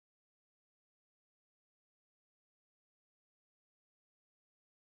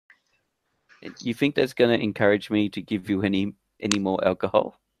You think that's going to encourage me to give you any more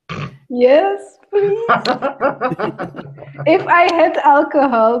alcohol? Yes, please. If I had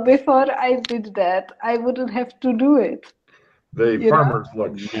alcohol before I did that, I wouldn't have to do it. The You know? farmers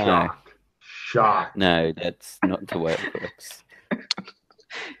look No. shocked. Shocked. No, that's not the way it works.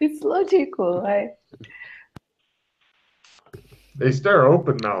 It's logical. They stare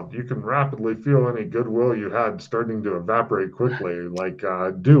open-mouthed. You can rapidly feel any goodwill you had starting to evaporate quickly, like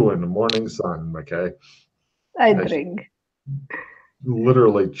dew in the morning sun, McKay. I As she drink.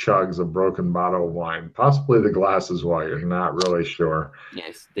 literally chugs a broken bottle of wine. Possibly the glass as well. You're not really sure.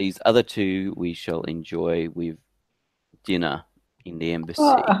 Yes, these other two we shall enjoy with dinner in the embassy.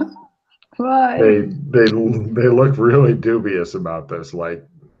 Why? They look really dubious about this. Like,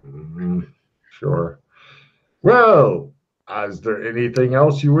 sure. Well, is there anything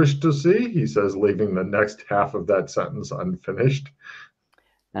else you wish to see? He says, leaving the next half of that sentence unfinished.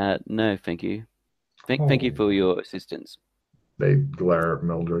 No, thank you. Thank you for your assistance. They glare at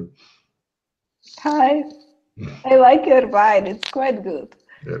Mildred. Hi. I like your wine. It's quite good.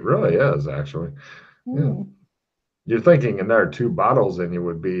 It really is, actually. Yeah. Mm. You're thinking in there 2 bottles and you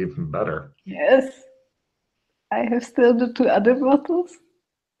would be even better. Yes. I have still the 2 other bottles.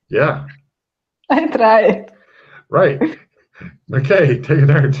 Yeah. I tried. Right. Okay, take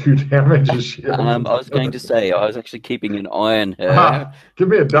another 2 damage as she I was going to say, I was actually keeping an eye on her. Give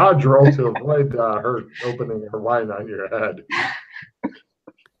me a dodge roll to avoid her opening her wine on your head.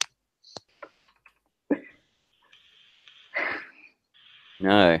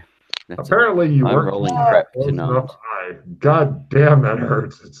 No. Apparently you I'm weren't rolling crap close tonight. enough eye. God damn, that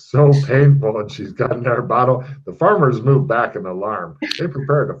hurts. It's so painful. And she's got another bottle. The farmers move back in alarm. They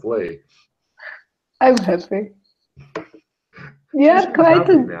prepare to flee. I'm happy. Yeah, She's quite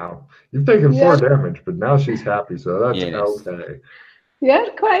happy now. You've taken 4 damage, but now she's happy, so that's Yes. okay.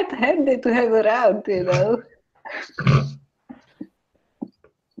 You're quite handy to have around, you know.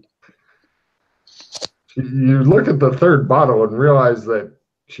 You look at the 3rd bottle and realize that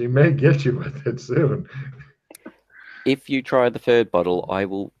she may get you with it soon. If you try the 3rd bottle, I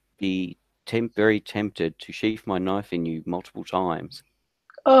will be very tempted to sheath my knife in you multiple times.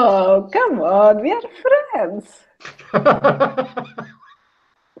 Oh, come on. We are friends.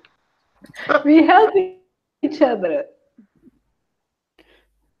 We help each other.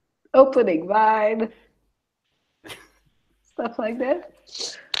 Opening wine. Stuff like that.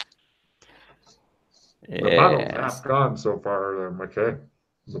 The bottle's half gone so far, McKay.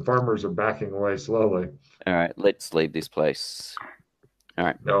 The farmers are backing away slowly. All right, let's leave this place. All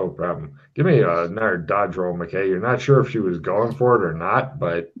right. No problem. Give me another dodge roll, McKay. You're not sure if she was going for it or not,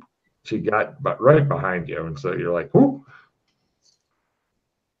 but she got right behind you, and so you're like, whoo.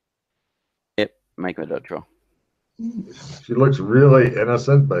 Yep, make a dodge roll. She looks really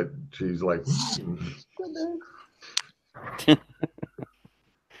innocent, but she's like...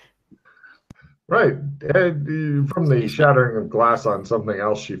 Right. And from the shattering of glass on something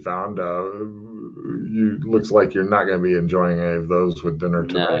else she found, you looks like you're not going to be enjoying any of those with dinner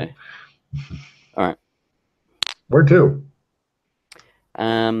tonight. No. All right. Where to?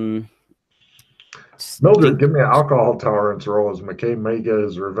 Mildred, give me an alcohol tolerance roll as McKay may get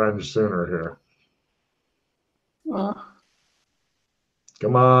his revenge sooner here.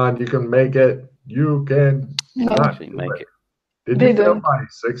 Come on, you can make it. You can actually make it. Did you fail by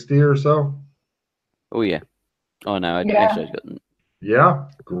 60 or so? Oh, yeah. Oh, no, I actually gotten. Yeah?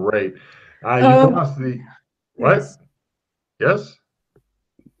 Great. You crossed the... What? Yes?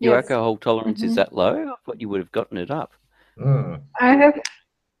 Your alcohol tolerance is that low? I thought you would have gotten it up. I have...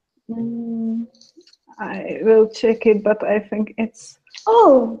 I will check it, but I think it's...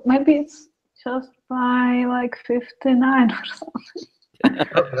 Oh, maybe it's just by like 59 or something.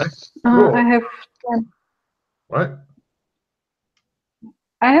 Okay. Cool. I have... What?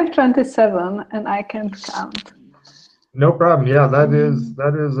 I have 27 and I can't count. No problem. Yeah, that is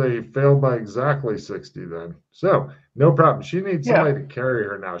a fail by exactly 60 then. So, no problem. She needs somebody to carry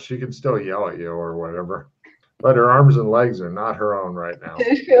her now. She can still yell at you or whatever. But her arms and legs are not her own right now.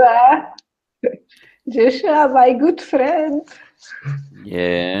 Joshua, my good friend.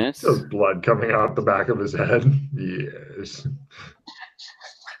 Yes. There's blood coming out the back of his head. Yes.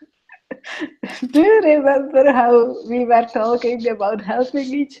 Do you remember how we were talking about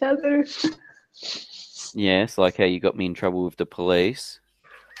helping each other? Yes, like how you got me in trouble with the police.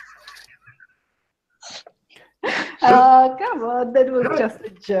 Oh, come on, that was just a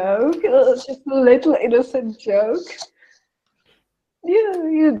joke. Just a little innocent joke.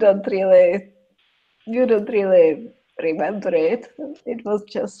 You don't really remember it. It was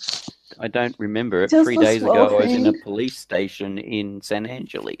just... I don't remember it. Just 3 days ago, I was in a thing. police station in San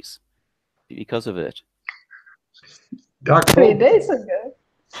Angeles. because of it. Doc 3 Fulton. days ago.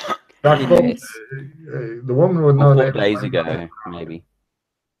 Doc Fulton, Yes. the woman with Or no 4 name. days ago, maybe.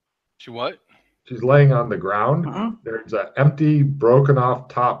 She what? She's laying on the ground. Uh-huh. There's an empty, broken off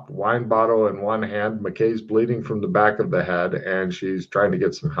top wine bottle in one hand. McKay's bleeding from the back of the head, and she's trying to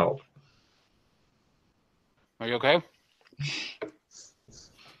get some help. Are you okay?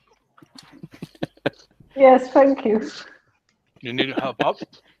 Yes, thank you. You need help up?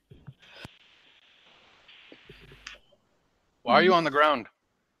 Why are you on the ground?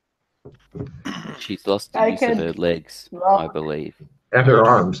 She's lost the I use of can her legs, I walk. believe. And her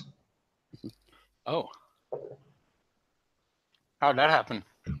arms. Oh. How'd that happen?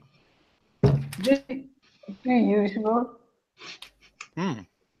 The usual. Hmm.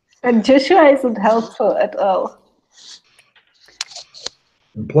 And Joshua isn't helpful at all.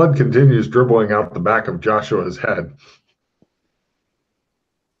 Blood continues dribbling out the back of Joshua's head.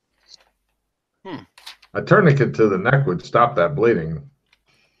 A tourniquet to the neck would stop that bleeding.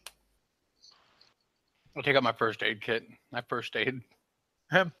 I'll take out my first aid kit. My first aid.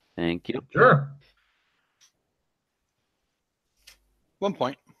 Thank you. Sure. 1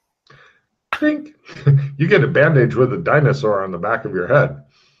 point. Think. You get a bandage with a dinosaur on the back of your head.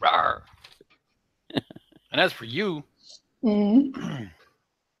 Rawr. And as for you,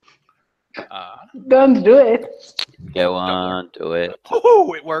 Don't do it. Go on, do it.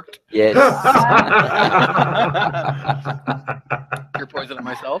 oh, it worked. Yes. You're poisoning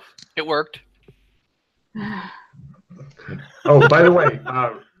myself. It worked. Oh, by the way,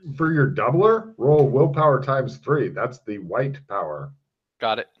 for your doubler, roll willpower times 3. That's the white power.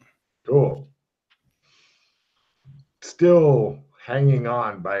 Got it. Cool. Still hanging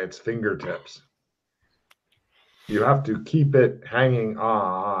on by its fingertips. You have to keep it hanging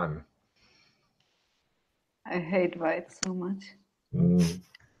on. I hate white so much. Mm.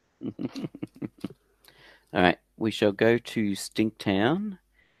 All right, we shall go to Stinktown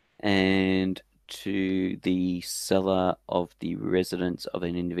and to the cellar of the residence of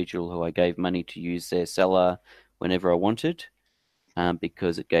an individual who I gave money to use their cellar whenever I wanted,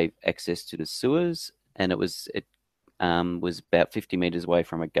 because it gave access to the sewers, and it was about 50 meters away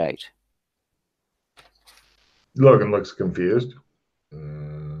from a gate. Logan looks confused.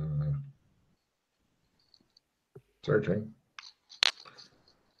 Searching.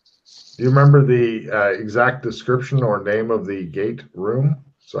 Do you remember the exact description or name of the gate room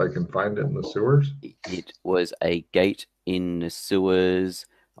so I can find it in the sewers? It was a gate in the sewers.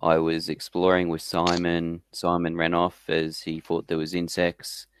 I was exploring with Simon. Simon ran off as he thought there was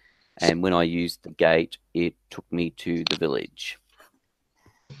insects. And when I used the gate, it took me to the village.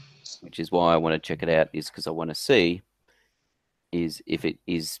 Which is why I want to check it out, is because I want to see is if it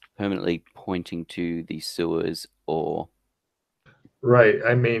is permanently pointing to the sewers or... Right.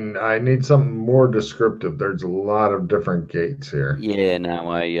 I mean, I need something more descriptive. There's a lot of different gates here. Yeah,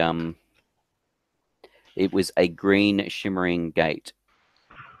 no, it was a green shimmering gate.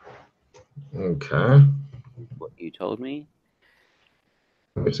 Okay. What you told me.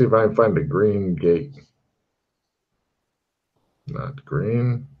 Let me see if I can find a green gate. Not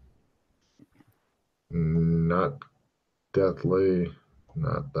green. Not deathly.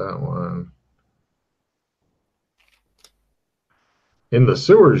 Not that one. In the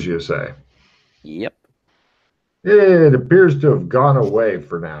sewers, you say? Yep. It appears to have gone away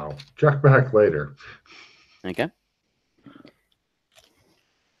for now. Check back later. Okay.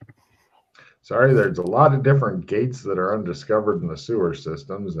 Sorry, there's a lot of different gates that are undiscovered in the sewer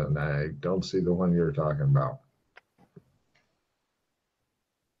systems, and I don't see the one you're talking about.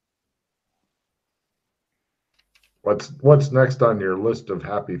 What's next on your list of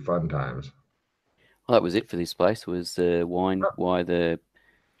happy fun times? Well, that was it for this place. Was the wine, why the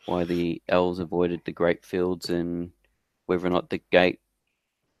elves avoided the grape fields, and whether or not the gate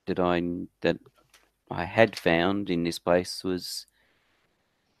that I had found in this place was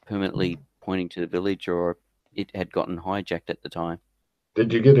permanently pointing to the village, or it had gotten hijacked at the time.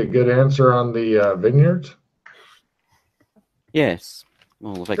 Did you get a good answer on the vineyards? Yes.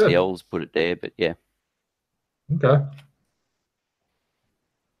 Well, in fact, Good. the elves put it there, but yeah. Okay.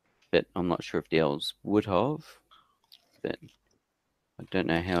 But I'm not sure if the elves would have. But I don't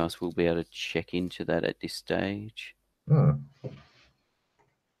know how else we'll be able to check into that at this stage.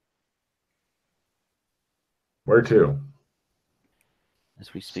 Where to?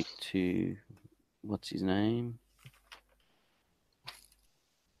 As we speak to, what's his name?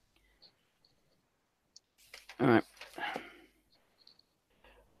 All right.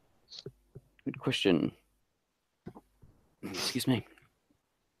 Good question. Excuse me.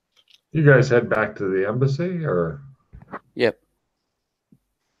 You guys head back to the embassy, or? Yep.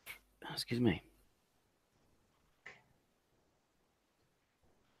 Excuse me.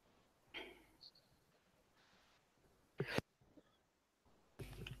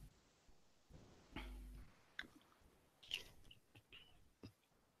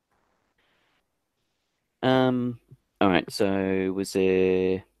 All right. So, was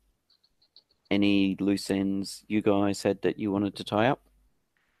there any loose ends you guys had that you wanted to tie up?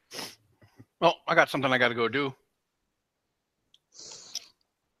 Well, I got something I got to go do.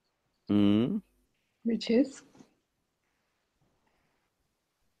 Mm. Which is?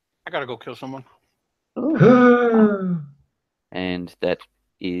 I got to go kill someone. Ooh. And that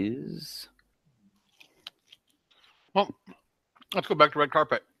is. Well, let's go back to red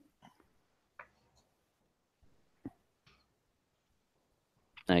carpet.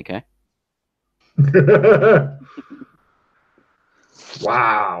 Okay.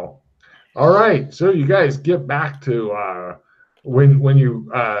 Wow. All right. So you guys get back to when you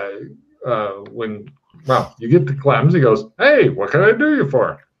get to Clem's. He goes, "Hey, what can I do you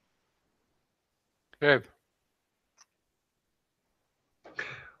for?" Dave.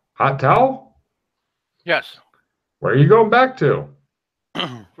 Hot towel? Yes. Where are you going back to?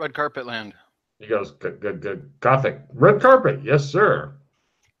 Red carpet land. He goes, good. Gothic. Red carpet. Yes, sir.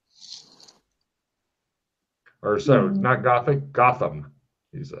 Or so, not Gothic, Gotham,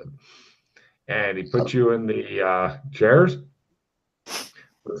 he said. And he puts you in the chairs,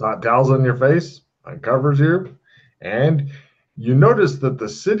 puts hot towels on your face, uncovers you, and you notice that the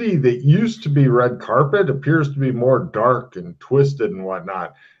city that used to be red carpet appears to be more dark and twisted and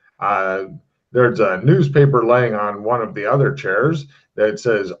whatnot. There's a newspaper laying on one of the other chairs that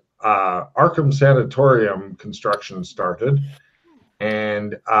says Arkham Sanatorium construction started.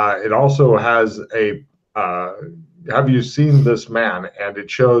 And it also has a have you seen this man? And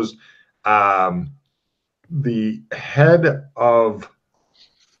it shows the head of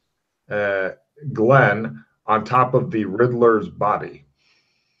Glenn on top of the Riddler's body.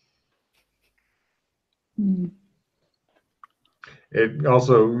 It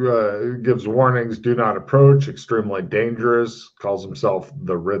also gives warnings: do not approach, extremely dangerous, calls himself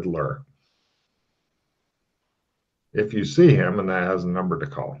the Riddler. If you see him, and that has a number to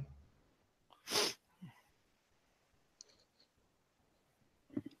call.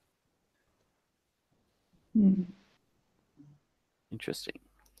 Interesting.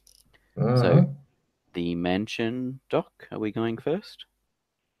 Uh-huh. So, the mansion, Doc, are we going first?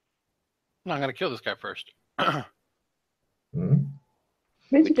 No, I'm going to kill this guy first.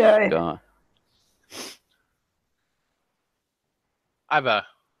 Which guy? I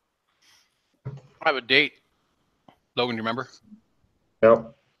have a date. Logan, do you remember?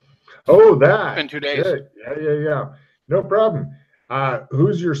 Yep. Oh, that. It's been 2 days. Shit. Yeah. No problem.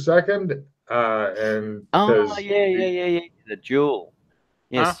 Who's your second? And yeah. The duel.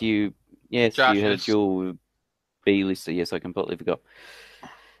 Yes, Huh? you had a Josh's. duel with B Lisa. Yes, I completely forgot.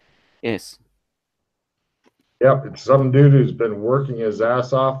 Yes. Yep, it's some dude who's been working his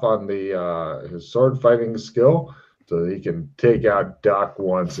ass off on the his sword fighting skill so that he can take out Doc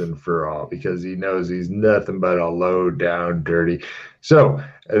once and for all, because he knows he's nothing but a low down dirty. So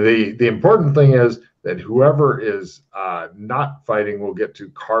the important thing is that whoever is not fighting will get to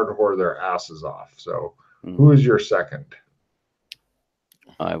card whore their asses off. So who is your second?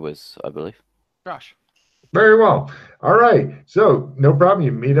 I believe. Josh. Very well. All right. So no problem.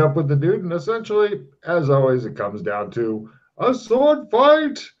 You meet up with the dude, and essentially, as always, it comes down to a sword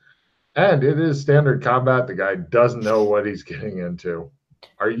fight. And it is standard combat. The guy doesn't know what he's getting into.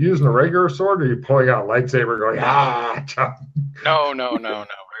 Are you using a regular sword, or are you pulling out a lightsaber going, chop? No.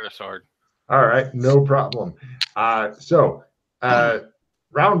 Regular sword. All right. No problem. So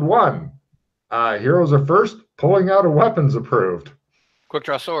round one. Heroes are first. Pulling out a weapons approved. Quick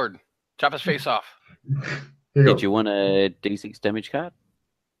draw sword. Chop his face off. Did you want a D6 damage card?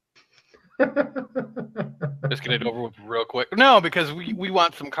 Just get it over with real quick. No, because we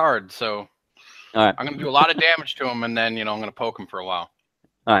want some cards, so all right. I'm going to do a lot of damage to him, and then, I'm going to poke him for a while.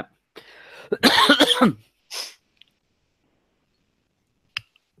 All right.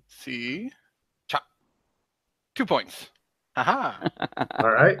 See? Chop. 2 points. Aha.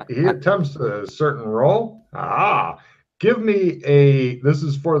 All right. He attempts a certain roll. Give me this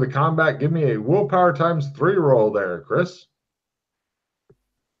is for the combat. Give me a willpower times 3 roll there, Chris.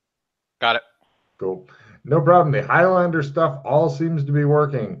 Got it. Cool. No problem. The Highlander stuff all seems to be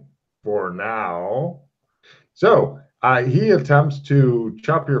working for now. So he attempts to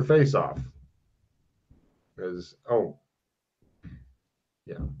chop your face off.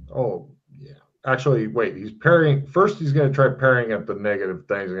 Actually, wait, he's parrying. First, he's going to try parrying at the negative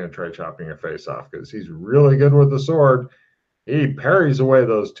thing. He's going to try chopping your face off because he's really good with the sword. He parries away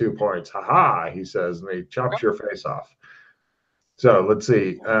those 2 points. Ha ha, he says, and he chops Okay. your face off. So let's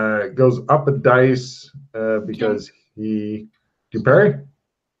see. Goes up a dice because he. Do you parry?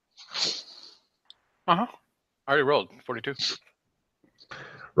 I already rolled 42.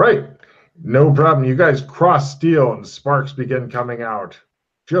 Right. No problem. You guys cross steel and sparks begin coming out,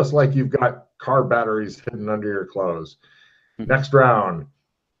 just like you've got car batteries hidden under your clothes. Next round.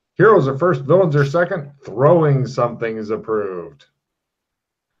 Heroes are first, villains are second. Throwing something is approved.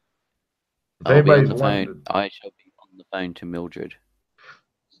 If I'll be on anybody's the wanting phone. I shall be on the phone to Mildred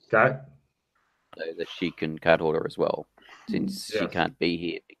okay. so that she can cuddle her as well, since she Yes. can't be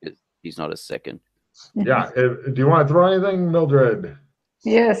here because she's not a second. Yeah. Do you want to throw anything, Mildred?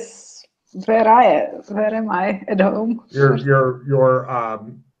 Yes. Where am I? At home? You're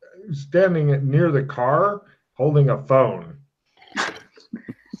standing near the car holding a phone.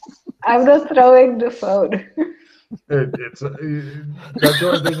 I'm not throwing the phone. It's that's the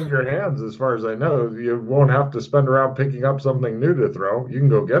only thing in your hands, as far as I know. You won't have to spend around picking up something new to throw. You can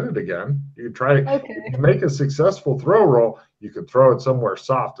go get it again. You can try. Okay. If you make a successful throw roll, you can throw it somewhere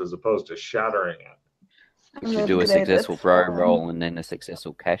soft as opposed to shattering it. We should do a successful throw roll and then a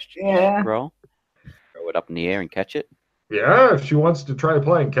successful catch roll. Throw it up in the air and catch it. Yeah, if she wants to try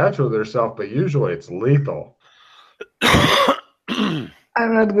playing catch with herself, but usually it's lethal.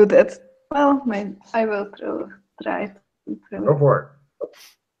 I'm not good at. Well, I will try to throw. Go for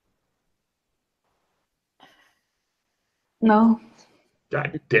it. No.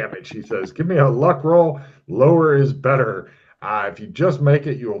 God damn it, she says. Give me a luck roll. Lower is better. If you just make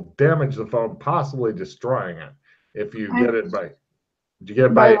it, you will damage the phone, possibly destroying it. If you get it by, did you get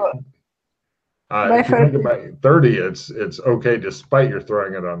it by? If you make it by 30, it's okay, despite you're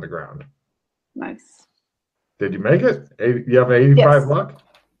throwing it on the ground. Nice. Did you make it? You have 85 luck?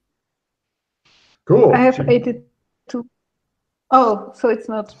 Cool. I have 82. Oh, so it's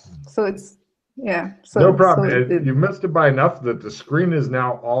not. So it's, yeah. So, no problem. So you missed it by enough that the screen is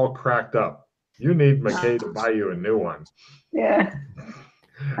now all cracked up. You need McKay to buy you a new one. Yeah.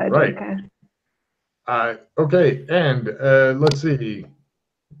 Right. Okay, and let's see.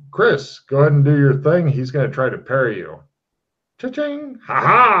 Chris, go ahead and do your thing. He's going to try to parry you. Cha-ching!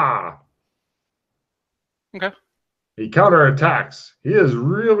 Ha-ha! Okay. He counterattacks. He is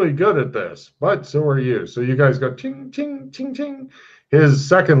really good at this, but so are you. So you guys go ching, ching, ching, ching. His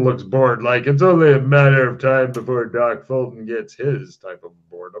second looks bored, like it's only a matter of time before Doc Fulton gets his type of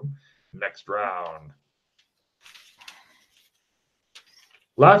boredom. Next round.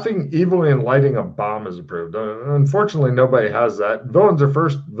 Laughing evilly and lighting a bomb is approved. Unfortunately, nobody has that. Villains are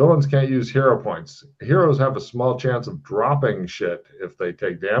first. Villains can't use hero points. Heroes have a small chance of dropping shit if they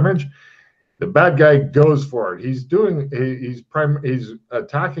take damage. The bad guy goes for it. He's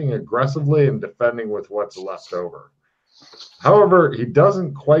attacking aggressively and defending with what's left over. However, he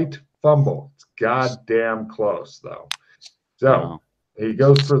doesn't quite fumble. It's goddamn close, though. So he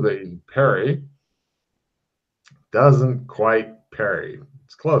goes for the parry. Doesn't quite parry.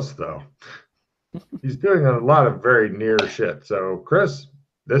 It's close, though. He's doing a lot of very near shit. So, Chris,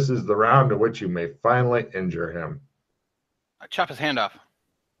 this is the round in which you may finally injure him. I chop his hand off.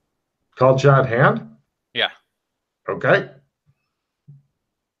 Called shot hand? Yeah. Okay.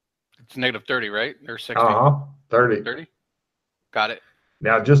 It's negative 30, right? Or 60? 30. 30? Got it.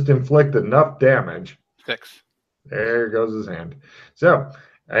 Now just inflict enough damage. 6. There goes his hand. So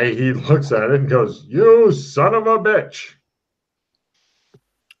he looks at it and goes, "You son of a bitch."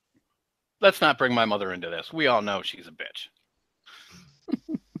 Let's not bring my mother into this. We all know she's a bitch.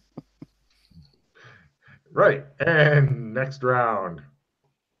 Right. And next round.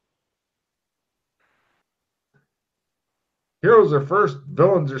 Heroes are first,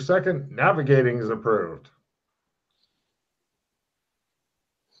 villains are second. Navigating is approved.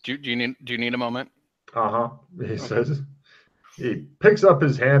 Do you need a moment? He says. He picks up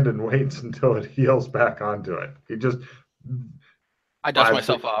his hand and waits until it heals back onto it. He just. I dust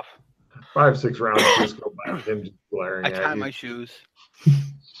myself off. 5-6 rounds just go by with him just glaring at you. I tie my shoes.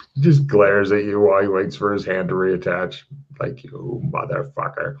 Just glares at you while he waits for his hand to reattach. Like, you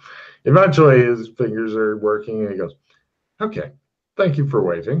motherfucker. Eventually, his fingers are working and he goes, "Okay, thank you for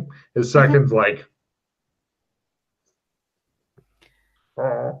waiting." His second's like,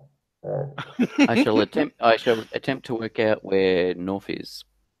 I shall attempt to work out where north is.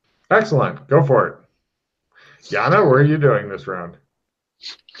 Excellent. Go for it. Yana, what are you doing this round?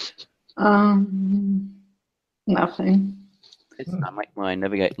 Nothing. I make my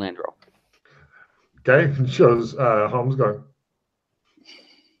navigate land roll. Okay, shows Holmes going.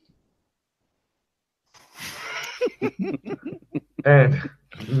 And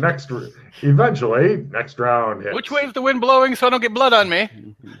Eventually, next round hits. Which way is the wind blowing so I don't get blood on me?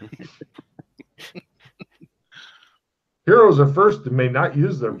 Heroes are first and may not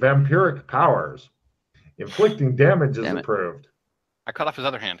use their vampiric powers. Inflicting damage is Damn it. approved. I cut off his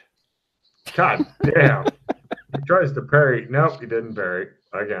other hand. God damn. He tries to parry. Nope, he didn't parry.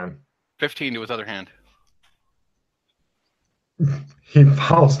 Again. 15 to his other hand. He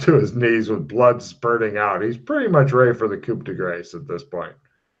falls to his knees with blood spurting out. He's pretty much ready for the coup de grace at this point.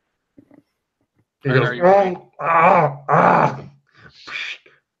 He All right, goes, are you ready?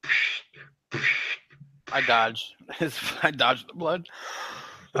 I dodge. I dodged the blood.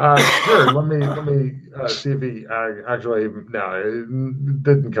 Sure. Let me see if he actually. No, it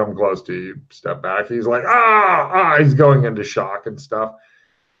didn't come close to you. Step back. He's like, he's going into shock and stuff.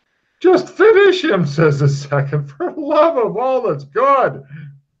 Just finish him, says the second. For the love of all that's good.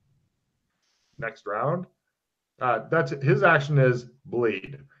 Next round. That's his action is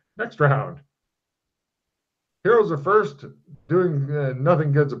bleed. Next round. Heroes are first, doing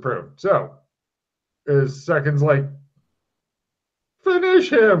nothing good's approved. So his second's like,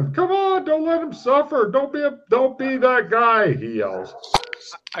 finish him! Come on, don't let him suffer. Don't be that guy. He yells.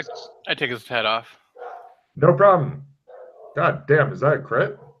 I take his head off. No problem. God damn, is that a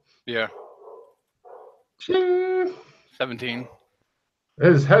crit? Yeah. Ching! 17.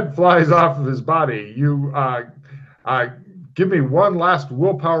 His head flies off of his body. You give me one last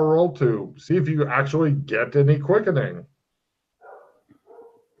willpower roll to see if you actually get any quickening.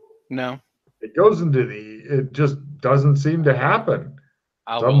 No. It goes into it just doesn't seem to happen.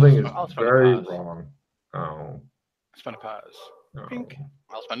 I'll Something spend is a very pause. wrong. Oh. Spend a pause. No. Pink.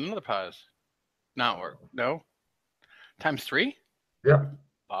 I'll spend another pause. Not work. No. Times 3? Yeah.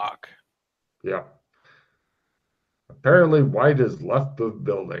 Fuck. Yeah. Apparently, White has left the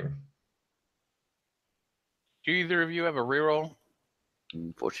building. Do either of you have a reroll?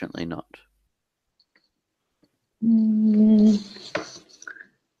 Unfortunately not.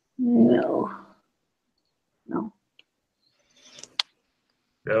 No.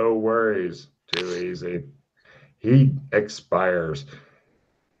 No worries. Too easy. He expires.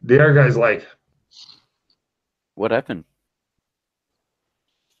 The other guy's like, What happened?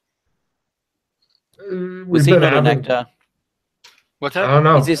 we've Was he been not an having. actor? What's I that? don't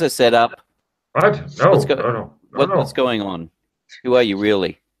know. Is this a setup? What? No, What's no. What's going on? Who are you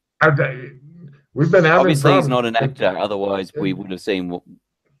really? We've been having Obviously, he's problems. not an actor. Otherwise, we would have seen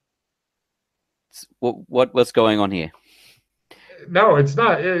what's going on here. No, it's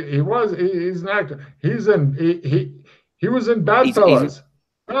not. He's an actor. He was in He's Badfellas.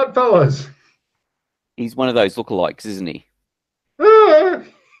 Badfellas. he's one of those lookalikes, isn't he?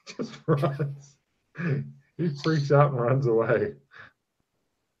 He just runs. He freaks out and runs away.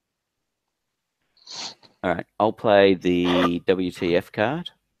 All right, I'll play the WTF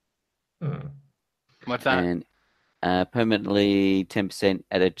card What's that? and permanently 10%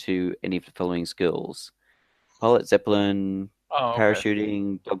 added to any of the following skills: pilot, zeppelin,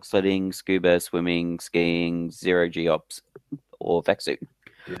 parachuting, dog sledding, scuba, swimming, skiing, zero G ops, or vac-suit.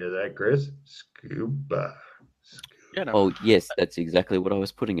 You know that, Chris? Scuba. Yeah, no. Oh yes, that's exactly what I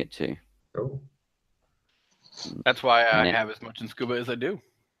was putting it to. Oh. That's why I Now- have as much in scuba as I do.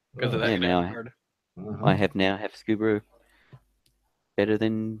 Because of that Yeah, now card. I have scuba better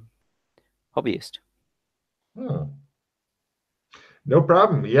than hobbyist. No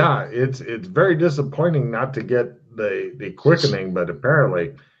problem. Yeah, it's very disappointing not to get the quickening, but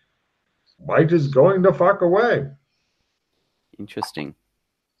apparently White is going to fuck away. Interesting.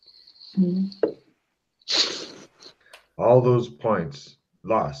 All those points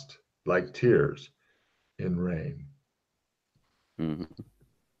lost like tears in rain. Mhm.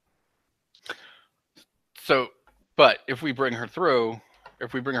 So, but if we bring her through,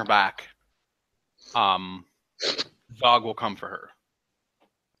 if we bring her back, Zog will come for her.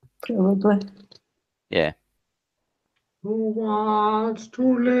 Probably. Yeah. Who wants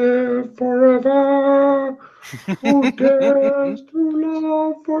to live forever? Who dares to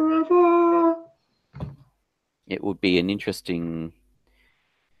love forever? It would be an interesting,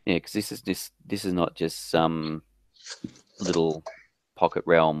 because this is not just some little pocket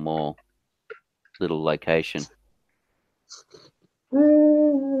realm or little location.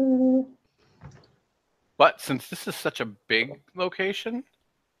 But since this is such a big location,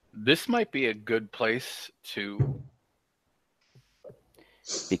 this might be a good place to.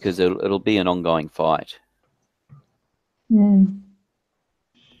 Because it'll be an ongoing fight.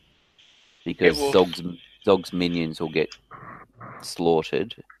 Because Zog's minions will get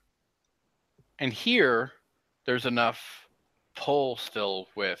slaughtered. And here, there's enough pull still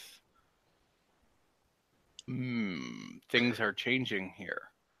with Things are changing here.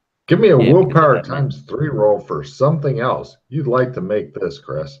 Give me a Yeah, because of willpower that man. times 3 roll for something else. You'd like to make this,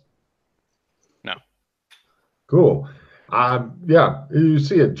 Chris. No. Cool. Yeah, you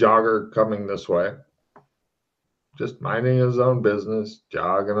see a jogger coming this way. Just minding his own business,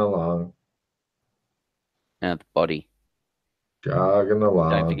 jogging along, Now the body. jogging Don't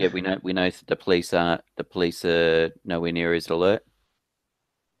along. forget, we know the police are nowhere near as alert.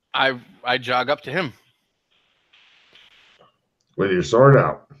 I jog up to him. With your sword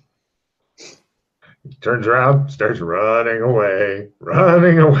out. He turns around, starts running away,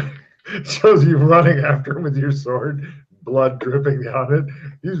 running away. Shows you running after him with your sword, blood dripping down it.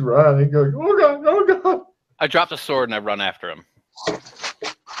 He's running, going, oh God, oh God. I drop the sword and I run after him.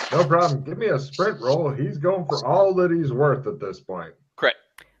 No problem. Give me a sprint roll. He's going for all that he's worth at this point. Crit.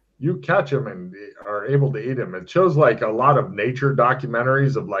 You catch him and are able to eat him. It shows like a lot of nature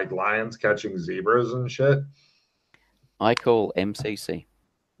documentaries of like lions catching zebras and shit. I call MCC.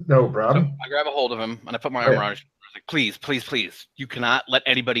 No So problem. I grab a hold of him and I put my Oh, arm yeah. around his shoulder. I was like, please, please, please. You cannot let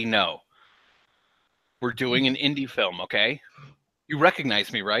anybody know. We're doing an indie film, okay? You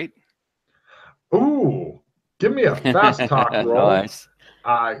recognize me, right? Ooh, give me a fast talk roll. Nice.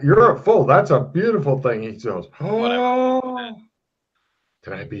 You're a fool. That's a beautiful thing. He goes, Whatever. oh,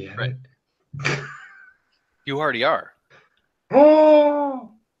 can I be in Right. it? You already are.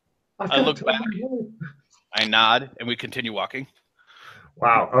 Oh, I've I got look to back. move. I nod and we continue walking.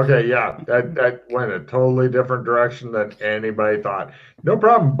 Wow. Okay. Yeah. That went a totally different direction than anybody thought. No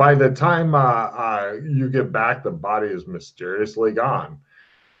problem. By the time you get back, the body is mysteriously gone,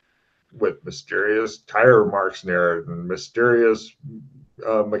 with mysterious tire marks near it and mysterious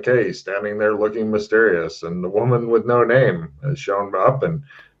McKay standing there looking mysterious, and the woman with no name has shown up, and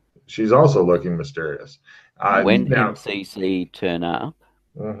she's also looking mysterious. When Now, MCC turn up,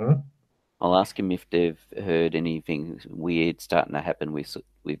 mhm. I'll ask him if they've heard anything weird starting to happen with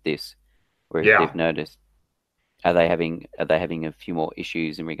this, or if Yeah, they've noticed. Are they having a few more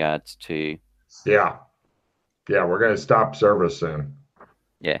issues in regards to? yeah, we're gonna stop service soon.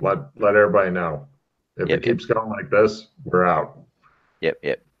 Yeah. Let everybody know. If Yep. it keeps going like this, we're out.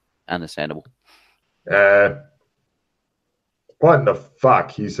 Yep. Understandable. What in the fuck?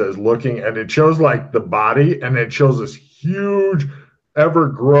 He says, looking, and it shows like the body, and it shows this huge, ever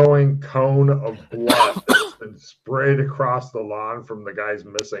growing cone of blood that's been sprayed across the lawn from the guy's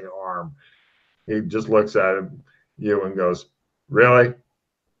missing arm. He just looks at you and goes, really?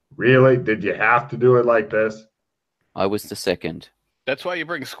 Really? Did you have to do it like this? I was the second. That's why you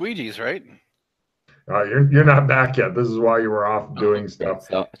bring squeegees, right? You're not back yet. This is why you were off doing stuff.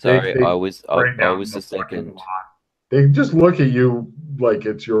 Sorry, They I was spray down the fucking second. lawn. They just look at you like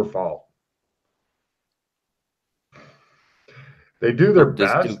it's your fault. They do their Look,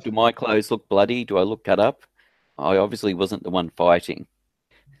 best. do my clothes look bloody? Do I look cut up? I obviously wasn't the one fighting.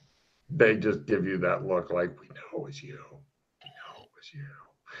 They just give you that look like, we know it was you. We know it was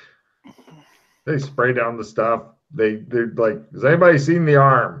you. They spray down the stuff. They're like, has anybody seen the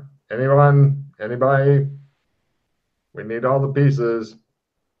arm? Anyone? Anybody? We need all the pieces.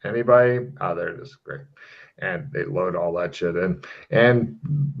 Anybody? Oh, there it is. Great. And they load all that shit in. And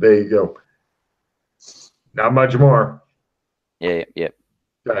they go, not much more. Yep.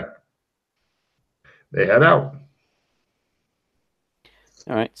 Okay. They head out.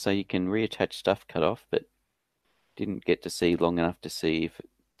 All right, so you can reattach stuff cut off, but didn't get to see long enough to see if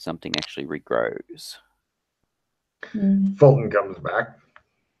something actually regrows. Fulton comes back.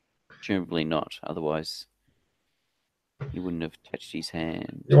 Presumably not, otherwise he wouldn't have touched his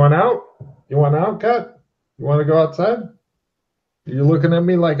hand. You want out? You want out, Cat? You want to go outside? Are you looking at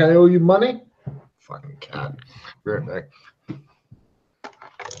me like I owe you money? Fucking cat. Be right back.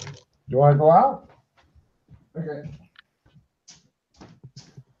 You want to go out? Okay.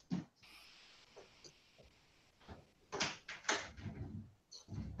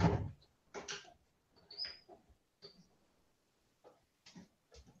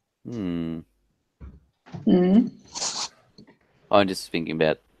 I'm just thinking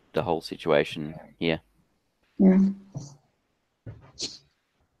about the whole situation here.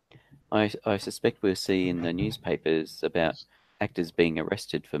 I suspect we'll see in the newspapers about actors being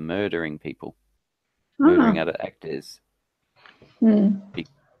arrested for murdering people, murdering other actors,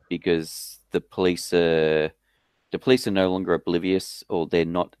 because the police are no longer oblivious, or they're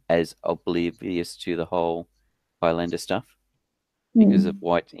not as oblivious to the whole Highlander stuff because of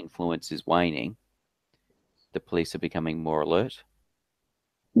white influence is waning. The police are becoming more alert.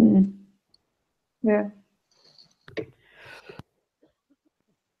 Yeah.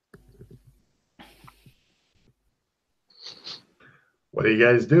 What do you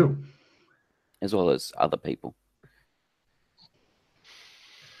guys do? as well as other people.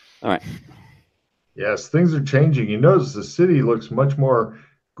 All right. Yes, things are changing. You notice the city looks much more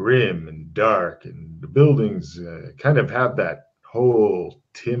grim and dark, and the buildings kind of have that whole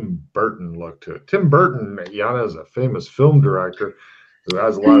Tim Burton look to it. Tim Burton, Yana, is a famous film director who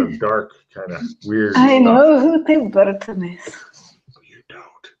has a lot of dark, kind of weird I stuff. know who Tim Burton is. You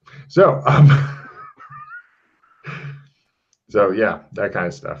don't. So, so yeah, that kind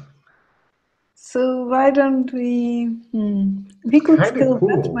of stuff. So why don't we? We could Kind of still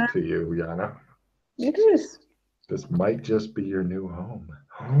cool Batman. to you, Yana. It is. This might just be your new home.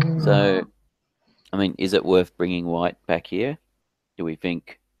 So, I mean, is it worth bringing White back here? Do we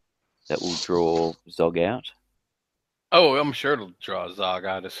think that will draw Zog out? Oh, I'm sure it'll draw Zog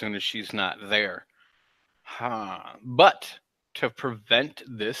out as soon as she's not there. But to prevent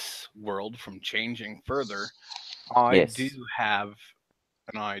this world from changing further, I Yes. do have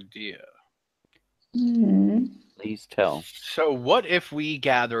an idea. Please tell. So what if we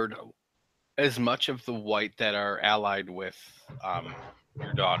gathered as much of the white that are allied with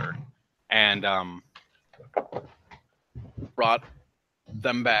your daughter and brought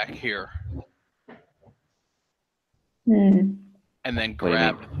them back here and then What do you mean?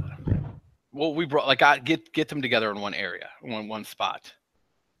 grabbed well, we brought get them together in one area, one spot,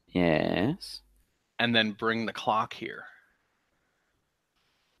 Yes. and then bring the clock here,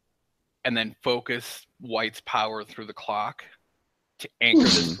 and then focus White's power through the clock to anchor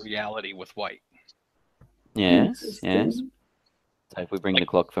this reality with White. Yes. Yes. So if we bring the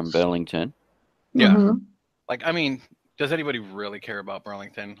clock from Burlington, Yeah. Like, I mean, does anybody really care about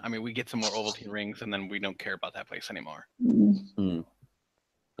Burlington? I mean, we get some more Ovaltine rings, and then we don't care about that place anymore.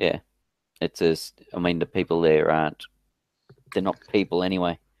 yeah, it's just. I mean, the people there aren't. They're not people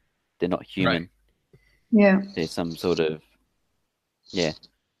anyway. They're not human. Right. Yeah. They're some sort of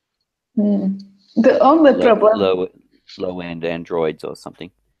The only problem. low end androids or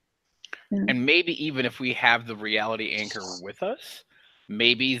something. And maybe even if we have the reality anchor with us,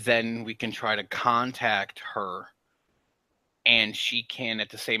 maybe then we can try to contact her, and she can at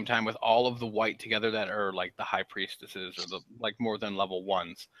the same time with all of the white together that are like the high priestesses or the like more than level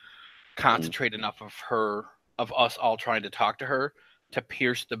ones, concentrate enough of us all trying to talk to her to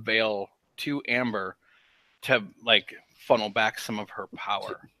pierce the veil to Amber to like funnel back some of her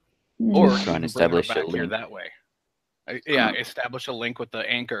power, or Try and even establish bring her a back here link. that way. Yeah, establish a link with the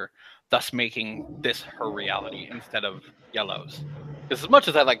anchor, thus making this her reality instead of Yellow's. Because as much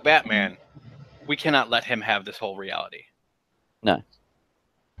as I like Batman, we cannot let him have this whole reality. No.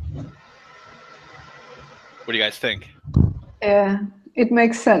 What do you guys think? Yeah, it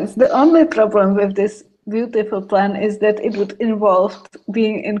makes sense. The only problem with this beautiful plan is that it would involve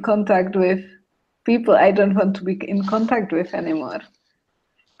being in contact with people I don't want to be in contact with anymore.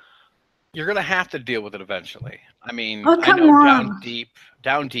 You're gonna have to deal with it eventually. I mean, Oh, I come know on.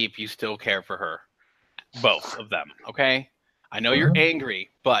 down deep, you still care for her, both of them. Okay, I know you're angry,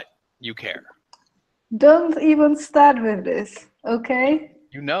 but you care. Don't even start with this, okay?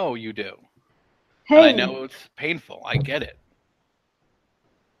 You know you do. Hey, And I know it's painful. I get it.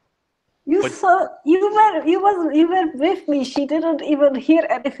 you but- saw you wasn't even with me. She didn't even hear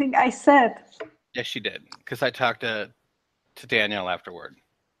anything I said. Yes, she did. Because I talked to Danielle afterward.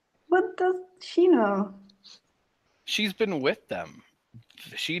 What does she know? She's been with them.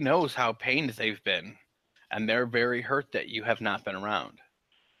 She knows how pained they've been, and they're very hurt that you have not been around.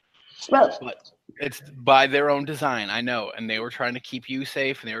 Well, But it's by their own design, I know, and they were trying to keep you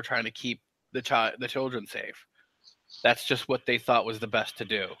safe, and they were trying to keep the children safe. That's just what they thought was the best to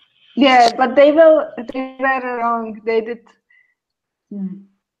do. yeah, but they were wrong. They did.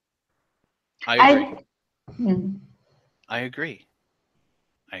 I agree.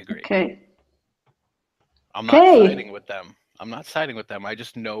 I agree. Okay. I'm not siding with them. I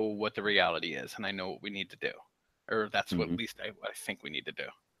just know what the reality is, and I know what we need to do, or that's what at least I think we need to do.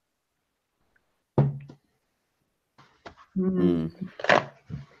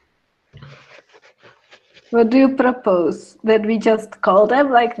 What do you propose? That we just call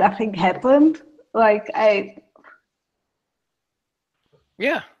them like nothing happened?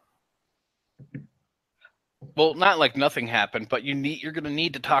 Yeah. Well, not like nothing happened, but you're going to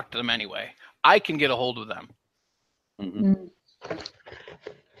need to talk to them anyway. I can get a hold of them.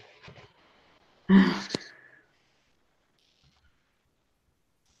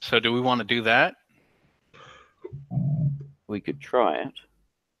 So do we want to do that? We could try it.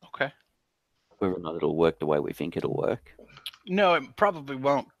 Okay. Whether or not it'll work the way we think it'll work. No, it probably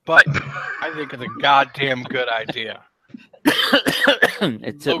won't, but I think it's a goddamn good idea.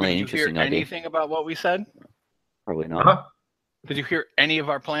 It's certainly Logan, an did you interesting hear idea. anything about what we said? Probably not. Did you hear any of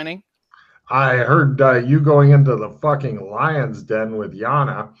our planning? I heard you going into the fucking lion's den with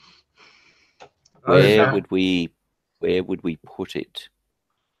Yana. Where would we put it?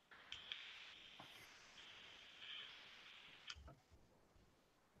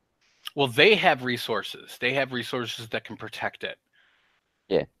 Well, they have resources. They have resources that can protect it.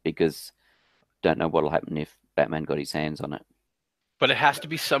 Yeah, because don't know what'll happen if Batman got his hands on it. But it has to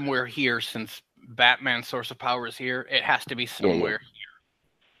be somewhere here, since Batman's source of power is here. It has to be somewhere here.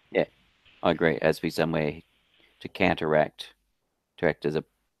 Yeah, I agree. It has to be somewhere to counteract, to act as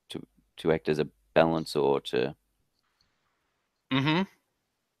a balance, or to. Mm-hmm.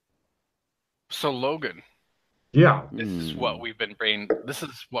 So Logan. Yeah. This is what we've been This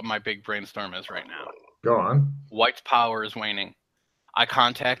is what my big brainstorm is right now. Go on. White's power is waning. I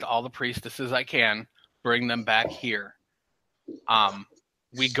contact all the priestesses I can, bring them back here.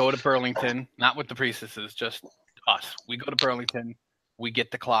 We go to Burlington, not with the priestesses, just us. We go to Burlington, we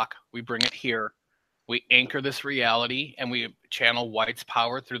get the clock, we bring it here, we anchor this reality, and we channel White's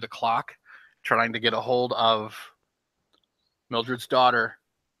power through the clock, trying to get a hold of Mildred's daughter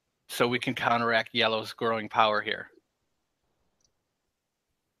so we can counteract Yellow's growing power here.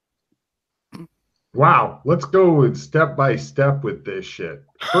 Wow, let's go step by step with this shit.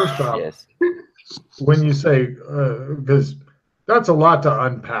 First off, yes. When you say, because that's a lot to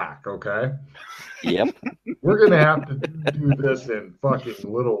unpack, okay? Yep. We're going to have to do this in fucking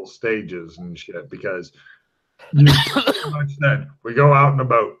little stages and shit, because you pretty much said, we go out and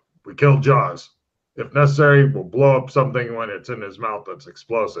about, we kill Jaws. If necessary, we'll blow up something when it's in his mouth that's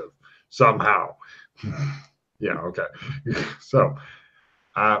explosive, somehow. Yeah, okay. So,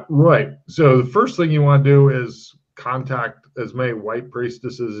 right. So the first thing you want to do is contact as many white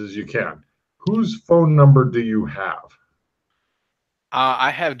priestesses as you can. Whose phone number do you have?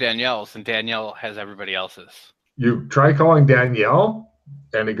 I have Danielle's, and Danielle has everybody else's. You try calling Danielle,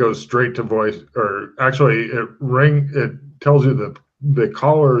 and it goes straight to voice, or actually it tells you that the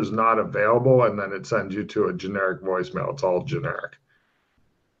caller is not available, and then it sends you to a generic voicemail. It's all generic.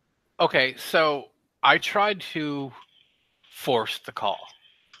 Okay, so I tried to force the call.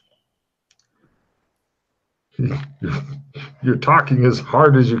 You're talking as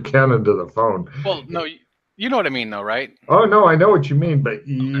hard as you can into the phone. Well, no, you know what I mean, though, right? Oh, no, I know what you mean, but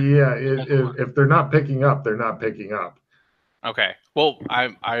yeah, if they're not picking up, they're not picking up. Okay. Well,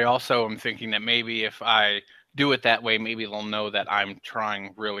 I also am thinking that maybe if I do it that way, maybe they'll know that I'm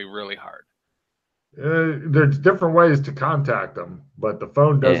trying really, really hard. There's different ways to contact them, but the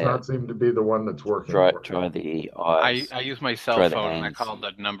phone does not seem to be the one that's working. Try the eyes. I use my cell phone, and I called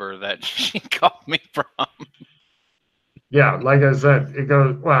the number that she called me from. Yeah, like I said, it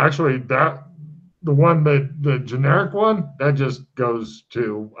goes, well, actually, the one the generic one, that just goes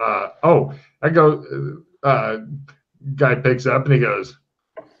to, guy picks up and he goes,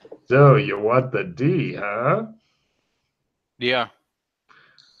 so you want the D, huh? Yeah.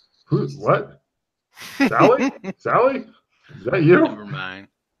 What? Sally? Sally? Is that you? Never mind.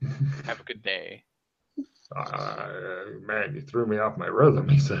 Have a good day. Man, you threw me off my rhythm,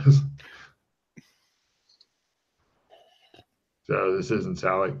 he says. So this isn't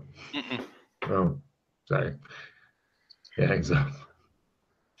Sally? Mm-mm. Oh, sorry. He hangs up.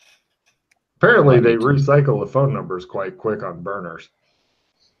 Apparently, they recycle the phone numbers quite quick on burners.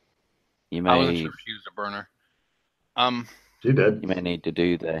 I wasn't sure if she used a burner. She did. You may need to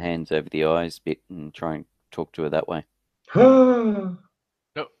do the hands over the eyes bit and try and talk to her that way. No,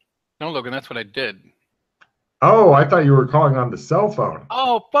 Logan, that's what I did. Oh, I thought you were calling on the cell phone.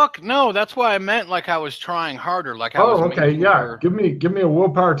 Oh, fuck, no, that's why I meant like I was trying harder. Like I was okay, yeah. Give me a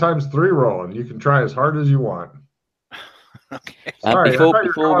willpower times 3 roll, and you can try as hard as you want. Okay. Sorry, before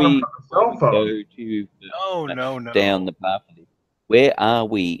we go to down the path, where are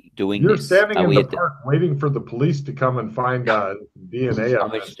we doing You're this? standing in the park waiting for the police to come and find DNA.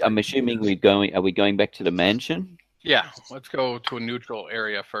 I'm assuming are we going back to the mansion? Yeah, let's go to a neutral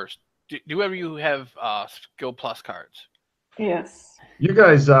area first. Do ever you have skill plus cards? Yes. You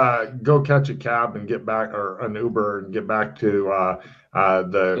guys go catch a cab and get back, or an Uber, and get back to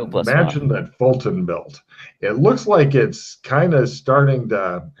the mansion that Fulton built. It looks like it's kind of starting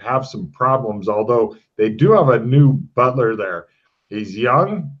to have some problems, although they do have a new butler there. He's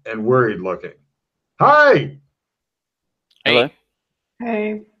young and worried looking. Hi! Hello?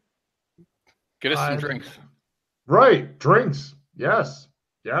 Hey. Get us some drinks. Right, drinks. Yes,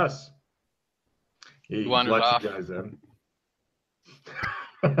 yes. He lets you guys in.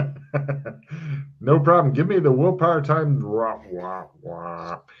 No problem. Give me the willpower time.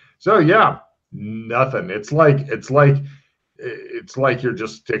 So yeah, nothing. It's like you're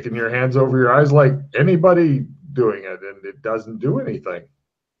just sticking your hands over your eyes like anybody doing it, and it doesn't do anything.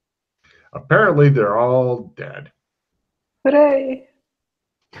 Apparently, they're all dead. Hooray!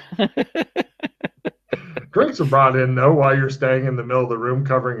 Drinks are brought in, though, while you're staying in the middle of the room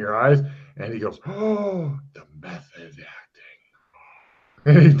covering your eyes. And he goes, oh, the method acting.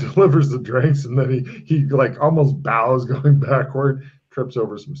 And he delivers the drinks, and then he like almost bows going backward, trips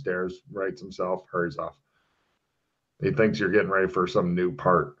over some stairs, rights himself, hurries off. He thinks you're getting ready for some new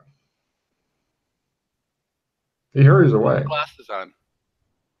part. He hurries away. Glasses on.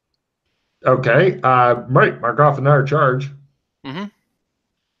 Okay, right, mark off another charge. Mm-hmm.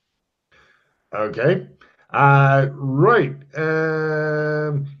 Okay, right.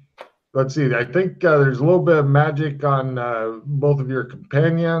 Let's see. I think there's a little bit of magic on both of your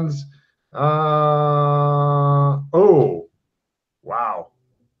companions. Oh, wow.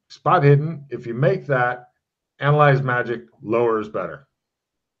 Spot hidden. If you make that, analyze magic, lower is better.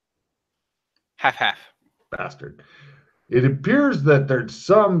 Half. Bastard. It appears that there's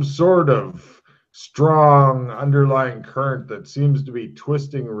some sort of strong underlying current that seems to be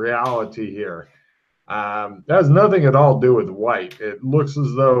twisting reality here. That has nothing at all to do with white. It looks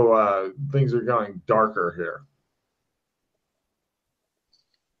as though things are going darker here.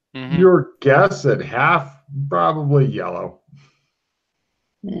 Mm-hmm. Your guess at half, probably yellow.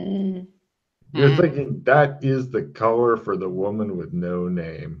 Mm. You're thinking that is the color for the woman with no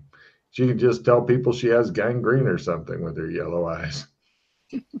name. She can just tell people she has gangrene or something with her yellow eyes.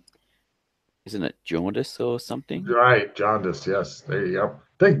 Isn't it jaundice or something? Right, jaundice, yes. There you go.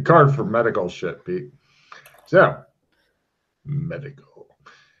 Take a card for medical shit, Pete. So, medical.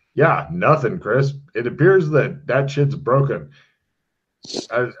 Yeah, nothing, Chris. It appears that shit's broken.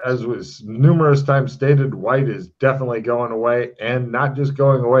 As was numerous times stated, white is definitely going away, and not just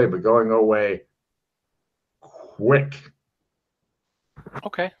going away, but going away quick.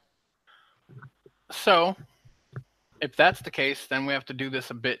 Okay. So, if that's the case, then we have to do this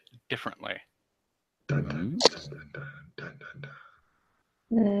a bit differently. Dun, dun, dun, dun, dun, dun, dun.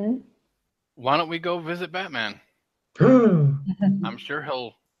 Mm. Why don't we go visit Batman? I'm sure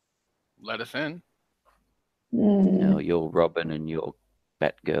he'll let us in. No, you're Robin and you're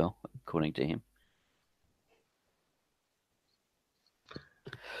Batgirl, according to him.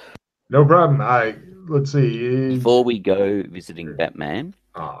 No problem. Let's see. Before we go visiting Batman,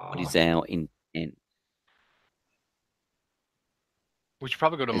 Aw. what is our intent? We should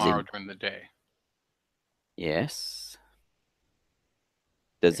probably go As tomorrow in- during the day. Yes.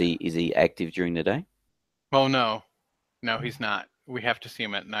 Is he active during the day? Well, no, he's not. We have to see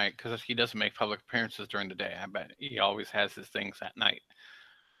him at night because he doesn't make public appearances during the day. I bet he always has his things at night.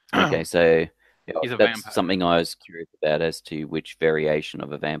 Okay, so yeah, He's a that's vampire. something I was curious about as to which variation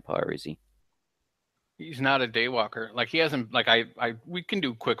of a vampire is he. He's not a daywalker. Like he hasn't. Like we can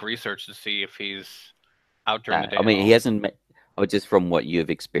do quick research to see if he's out during the day. I mean, at he all. hasn't. Just from what you've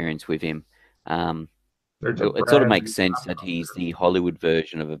experienced with him, There's a it sort of brand makes new sense that he's the Hollywood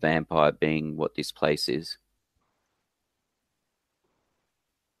version of a vampire, being what this place is.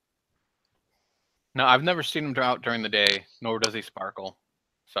 No, I've never seen him out during the day, nor does he sparkle.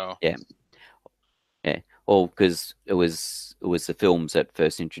 So Yeah. Well, because it was the films that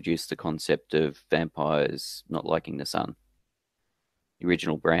first introduced the concept of vampires not liking the sun. The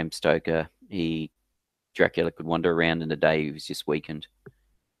original Bram Stoker, Dracula could wander around in the day; he was just weakened.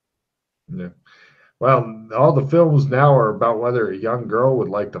 Yeah. Well, all the films now are about whether a young girl would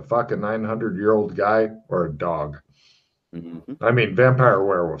like to fuck a 900-year-old guy or a dog. Mm-hmm. I mean, vampire or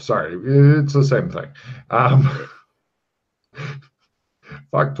werewolf. Sorry, it's the same thing.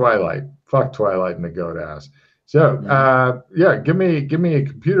 Fuck Twilight. Fuck Twilight and the goat ass. So, yeah, give me a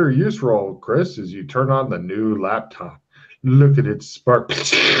computer use roll, Chris, as you turn on the new laptop. Look at it spark.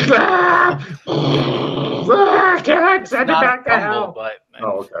 Can't send it back to hell. But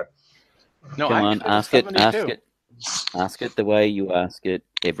Oh, okay. no, Come on, actually, ask it. Ask it the way you ask it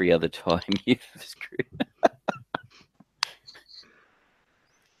every other time you've screwed.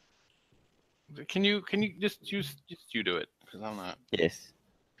 Can you just you do it? Because I'm not. Yes.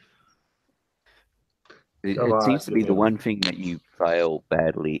 It Come on, seems to be the Jimmy. one thing that you fail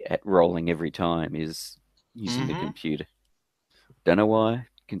badly at rolling every time is using the Mhm. computer. Don't know why,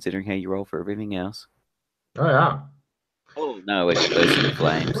 considering how you roll for everything else. Oh, yeah. Oh no, it's bursting in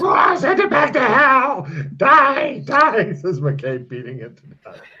flames. Oh, send it back to hell! Die! Says McCabe, beating it to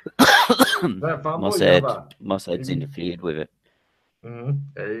death. That fumble, you have a- Mossad's interfered with it.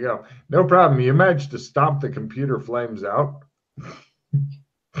 There you go. No problem. You managed to stomp the computer flames out.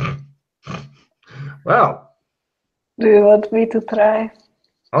 Well, Do you want me to try?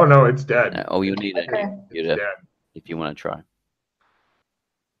 oh no, it's dead. You'll need a Okay. It's computer dead. if you want to try.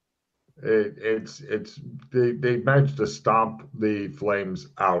 They managed to stomp the flames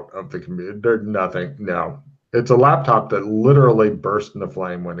out of the computer. They're nothing. No, it's a laptop that literally burst into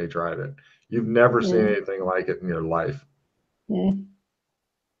flame when he tried it. You've never seen anything like it in your life.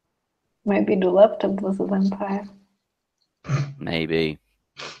 Maybe the laptop was a vampire. Maybe.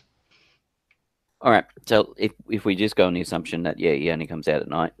 All right. So if we just go on the assumption that he only comes out at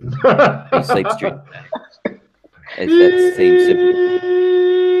night, he sleeps during the day. That seems to...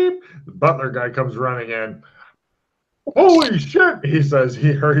 The butler guy comes running in. Holy shit! He says.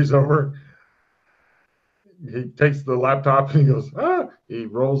 He hurries over. He takes the laptop and he goes, ah. He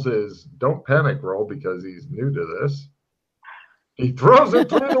rolls his don't panic roll because he's new to this. He throws it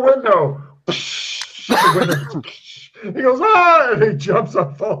through the window. He goes, ah! And he jumps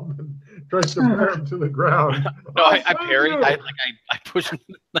up Fulton and tries to bear him to the ground. No, I parry. I push him.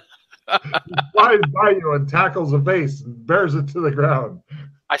 He flies by you and tackles a vase and bears it to the ground.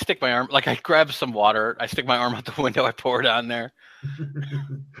 I stick my arm, like I grab some water. I stick my arm out the window. I pour it on there.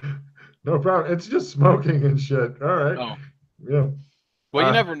 No problem. It's just smoking and shit. All right. Oh. Yeah. Well,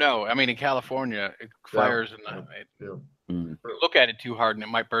 you never know. I mean, in California, it fires look at it too hard and it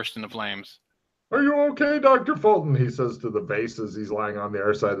might burst into flames. Are you okay, Dr. Fulton? He says to the vase as he's lying on the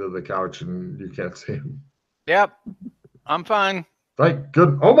other side of the couch and you can't see him. Yep. I'm fine. Thank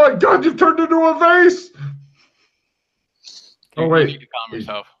good. Oh my God, you've turned into a vase. Oh, wait. You need to calm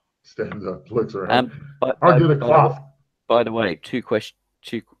yourself. Stands up, looks around. I'll I'll get a cloth. By the way, a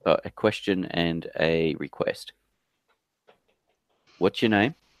question and a request. What's your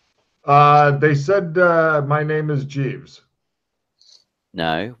name? They said my name is Jeeves.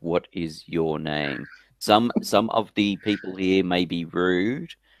 No, what is your name? Some of the people here may be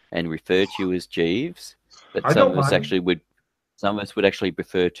rude and refer to you as Jeeves, but some of us would actually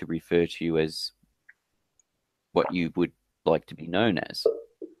prefer to refer to you as what you would like to be known as.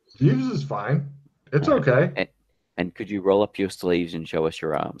 Jeeves is fine. It's okay. And could you roll up your sleeves and show us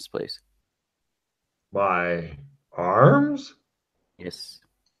your arms, please? My arms? Yes.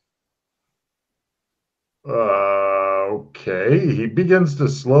 Okay. He begins to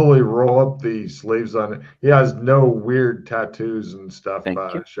slowly roll up the sleeves on it. He has no weird tattoos and stuff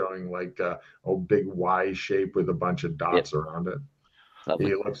showing like a big Y shape with a bunch of dots around it. Lovely.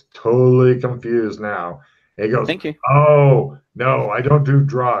 He looks totally confused now. He goes, Thank you. Oh, no, I don't do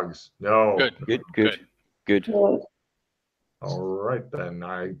drugs. No. Good. All right, then.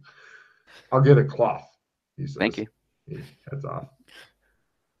 I'll get a cloth, he says. Thank you. He heads off.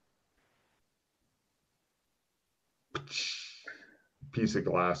 Piece of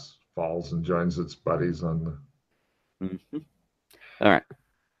glass falls and joins its buddies on the... Mm-hmm. All right.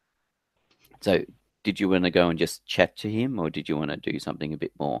 So, did you want to go and just chat to him, or did you want to do something a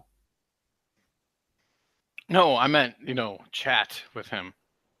bit more? No, I meant, chat with him.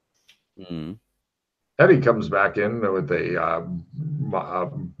 Mm. Eddie comes back in with a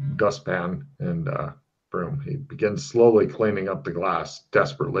dustpan and broom. He begins slowly cleaning up the glass,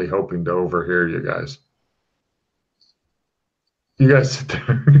 desperately hoping to overhear you guys. You guys sit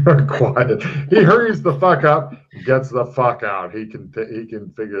there and are quiet. He hurries the fuck up, gets the fuck out. He can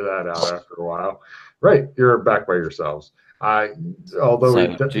figure that out after a while. Right, you're back by yourselves. Although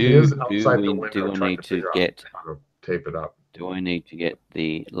he is outside the window trying to figure out how to tape it up. Do I need to get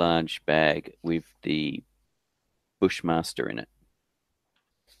the large bag with the Bushmaster in it?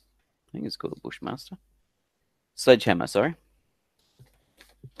 I think it's called a Bushmaster. Sledgehammer, sorry.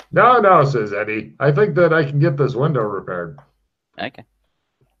 No, says Eddie. I think that I can get this window repaired. Okay.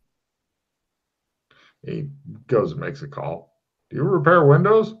 He goes and makes a call. Do you repair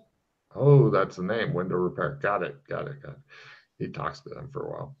windows? Oh, that's the name, window repair. Got it. He talks to them for a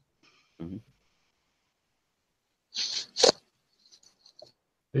while. Mm-hmm.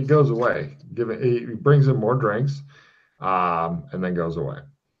 He goes away. He brings in more drinks, and then goes away.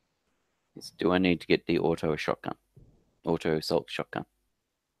 Do I need to get the auto assault shotgun?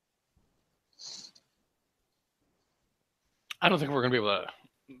 I don't think we're going to be able to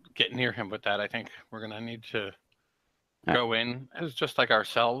get near him with that. I think we're going to need to go in as just like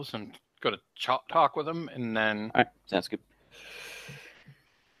ourselves and go to talk with him, and then... All right, sounds good.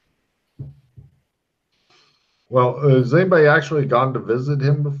 Well, has anybody actually gone to visit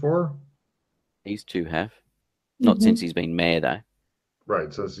him before? These two have. Not since he's been mayor, though.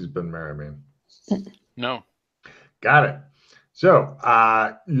 Right, since he's been mayor, I mean. No. Got it. So,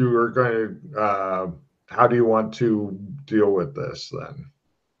 you are going to... how do you want to deal with this, then?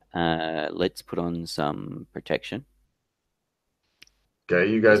 Let's put on some protection. Okay,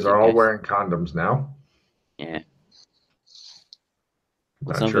 you guys are all wearing condoms now. Yeah.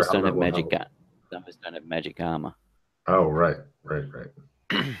 Well, some of us don't have magic gun. Some of us don't have magic armor. Oh, right.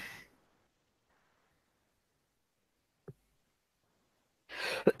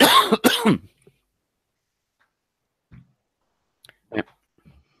 Yep.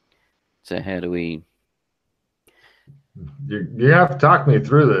 So how do we? You have to talk me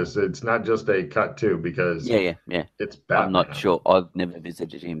through this. It's not just a cut to because Yeah. it's Batman. I'm not sure. I've never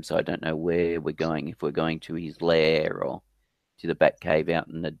visited him, so I don't know where we're going. If we're going to his lair or to the Batcave out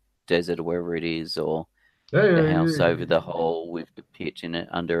in the desert or wherever it is, or the house over the hole with the pit in it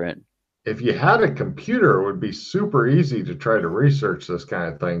under it. If you had a computer, it would be super easy to try to research this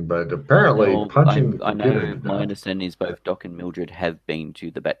kind of thing. But apparently, No, punching the I computer. know. My understanding is both Doc and Mildred have been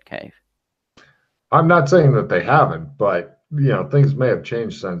to the Batcave. I'm not saying that they haven't, but things may have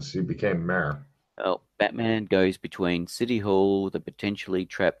changed since he became mayor. Well, Batman goes between City Hall, the potentially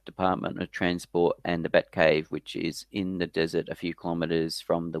trapped Department of Transport, and the Batcave, which is in the desert a few kilometers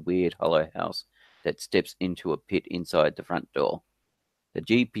from the weird hollow house that steps into a pit inside the front door. The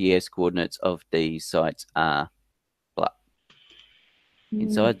GPS coordinates of these sites are blah.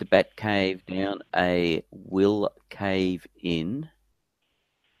 Inside the Batcave, down a Will Cave Inn.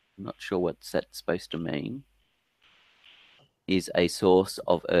 I'm not sure what that's supposed to mean. Is a source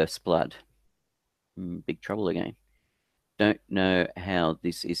of Earth's blood. Big trouble again. Don't know how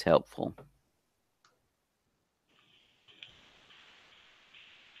this is helpful.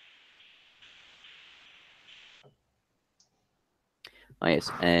 Oh,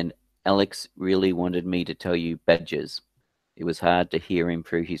 yes, and Alex really wanted me to tell you badgers. It was hard to hear him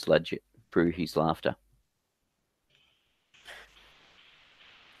through his laughter.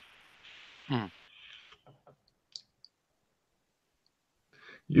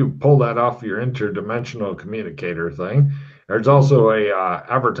 You pull that off your interdimensional communicator thing. There's also a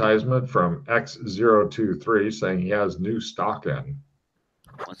advertisement from X023 saying he has new stock in.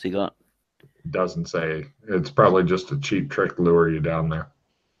 What's he got? Doesn't say. It's probably just a cheap trick to lure you down there.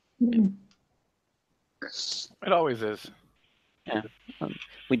 It always is. Yeah.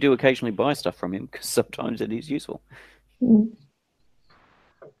 We do occasionally buy stuff from him because sometimes it is useful. So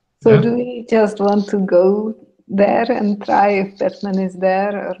do we just want to go there and try if Batman is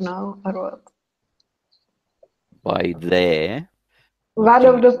there or no, or what? By there? One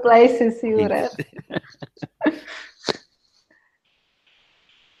of the places you read.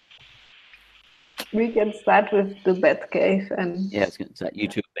 We can start with the Batcave and... Yeah, I was going to say, you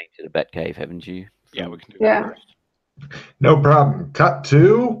two have been to the Batcave, haven't you? Yeah, we can do that first. No problem. Cut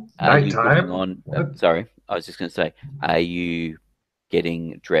to nighttime. Sorry, I was just going to say, are you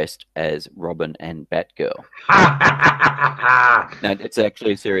getting dressed as Robin and Batgirl? No, it's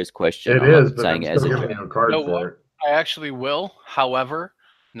actually a serious question. I'm not saying it as a joke. Card for it. I actually will. However,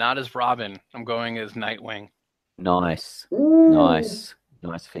 not as Robin. I'm going as Nightwing. Nice. Nice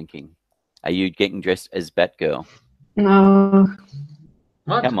thinking. Are you getting dressed as Batgirl? No.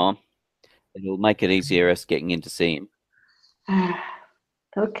 What? Come on. It'll make it easier us getting in to see him.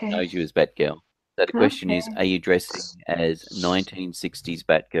 Okay. Knows you as Batgirl. So the question is, are you dressing as 1960s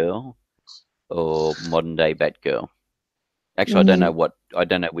Batgirl or modern day Batgirl? Actually, I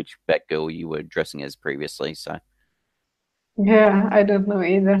don't know which Batgirl you were dressing as previously, so. Yeah, I don't know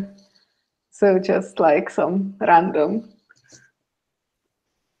either. So just like some random.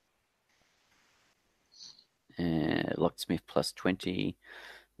 Locksmith plus 20.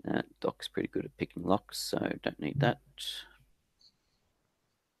 Doc's pretty good at picking locks, so don't need that.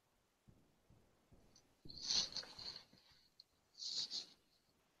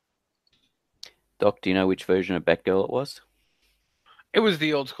 Doc, do you know which version of Batgirl it was? It was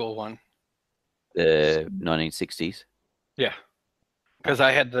the old school one. The 1960s? Yeah. Because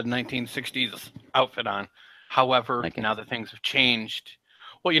I had the 1960s outfit on. However, now that things have changed...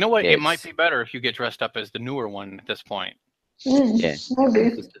 Well, you know what? It might be better if you get dressed up as the newer one at this point. Yeah.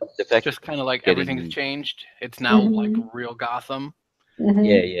 Maybe. Just kind of like everything's changed. It's now like real Gotham.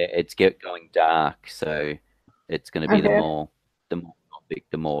 Yeah, it's going dark, so it's going to be the more gothic,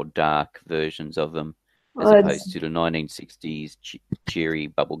 the more dark versions of them, as opposed to the 1960s cheery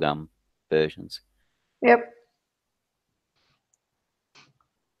bubblegum versions. Yep.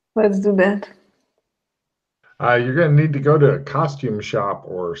 Let's do that. You're going to need to go to a costume shop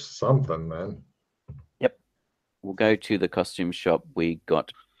or something, man. Yep. We'll go to the costume shop we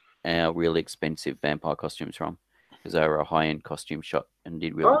got our really expensive vampire costumes from, because they were a high-end costume shop and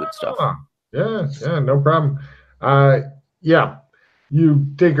did really good stuff. Yeah, no problem. Yeah, you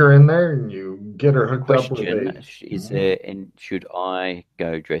take her in there and you get her hooked up with is there, and should I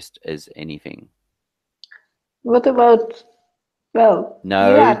go dressed as anything? What about... Well,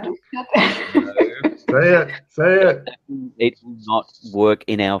 no. Say it. It will not work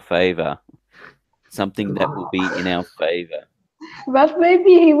in our favor. Something that will be in our favor. But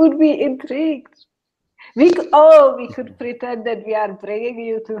maybe he would be intrigued. We could pretend that we are bringing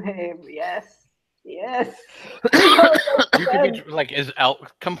you to him. Yes. Yes. Oh, You could be like,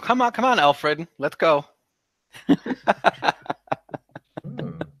 come on, Alfred, let's go.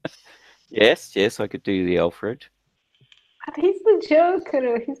 Yes, I could do the Alfred. but he's the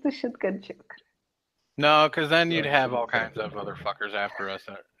Joker. He's the shotgun Joker. No, because then you'd have all kinds of other fuckers after us,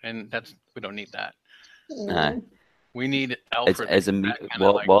 and we don't need that. No. We need Alfred.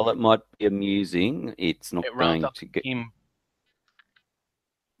 While it might be amusing, it's not going to get.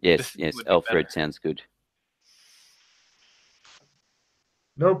 Yes, Alfred sounds good.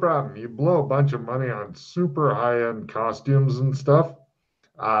 No problem. You blow a bunch of money on super high-end costumes and stuff.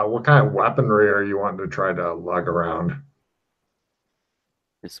 What kind of weaponry are you wanting to try to lug around?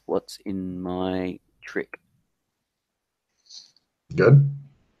 It's what's in my trick. Good,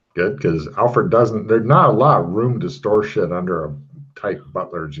 because Alfred doesn't. There's not a lot of room to store shit under a tight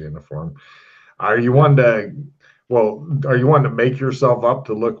butler's uniform. Are you wanting to make yourself up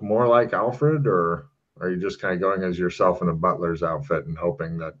to look more like Alfred, or are you just kind of going as yourself in a butler's outfit and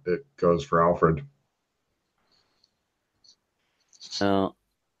hoping that it goes for Alfred?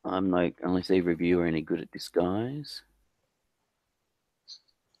 I'm like, unless either of you are any good at disguise.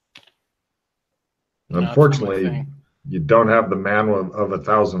 Unfortunately, you don't have the man of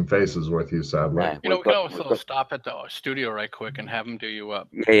 1,000 faces with you, sadly. No, we can also stop at the studio right quick and have him do you up.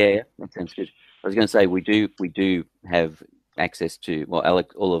 Yeah, that sounds good. I was going to say we do have access to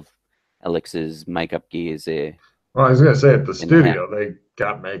all of Alex's makeup gear is there. Well, I was going to say at the studio they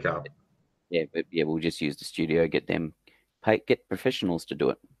got makeup. Yeah, but we'll just use the studio, get professionals to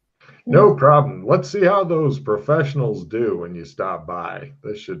do it. No problem. Let's see how those professionals do when you stop by.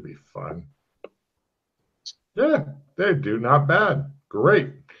 This should be fun. Yeah, they do not bad.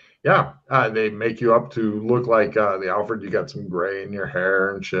 Great. Yeah, they make you up to look like the Alfred. You got some gray in your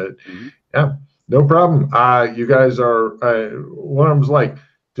hair and shit. Mm-hmm. Yeah, no problem. You guys are, one of them's like,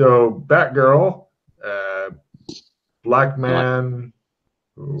 so Batgirl, Black Man,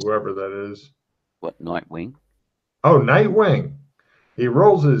 whoever that is. What, Nightwing? Oh, Nightwing. He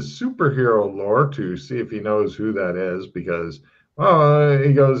rolls his superhero lore to see if he knows who that is because,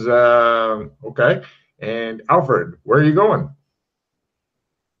 he goes, okay. And Alfred, where are you going?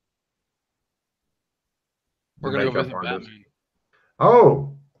 We're going to go visit Batman.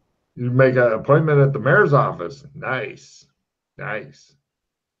 Oh, you make an appointment at the mayor's office. Nice.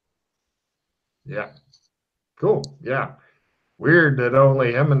 Yeah. Cool. Yeah. Weird that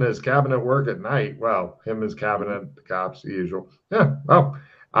only him and his cabinet work at night. Well, him, his cabinet, the cops, the usual. Yeah. Well,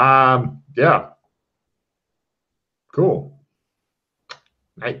 yeah. Cool.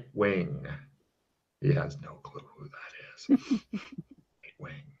 Nightwing. He has no clue who that is.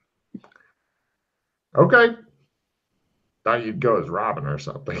 Nightwing. Okay. Thought you'd go as Robin or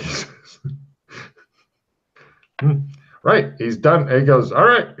something. Right. He's done. He goes, all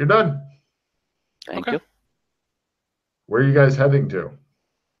right, you're done. Thank you. Where are you guys heading to?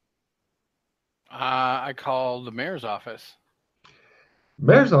 I called the mayor's office.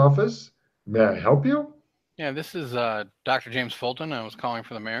 Mayor's office? May I help you? Yeah, this is Dr. James Fulton. I was calling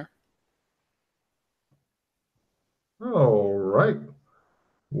for the mayor. All right.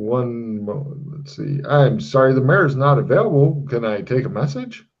 One moment. Let's see. I'm sorry, the mayor's not available. Can I take a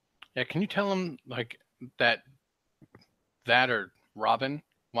message? Yeah, can you tell him like that or Robin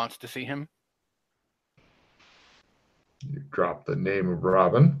wants to see him? You dropped the name of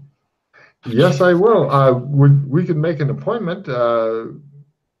Robin. Yes, I will. We can make an appointment.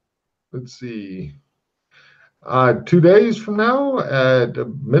 Let's see. 2 days from now at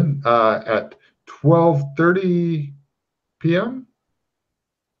 12:30 p.m.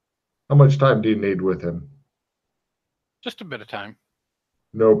 How much time do you need with him? Just a bit of time.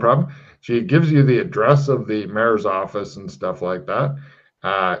 No problem. She gives you the address of the mayor's office and stuff like that.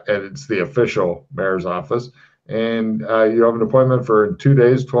 And it's the official mayor's office. And you have an appointment for 2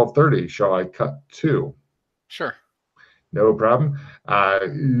 days, 12:30. Shall I cut to? Sure. No problem.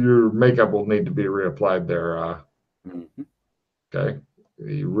 Your makeup will need to be reapplied there. Okay.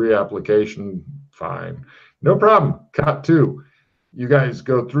 The reapplication, fine. No problem. Cut to. You guys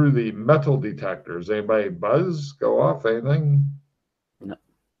go through the metal detectors. Anybody buzz? Go off? Anything? No.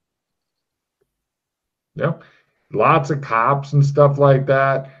 No. Lots of cops and stuff like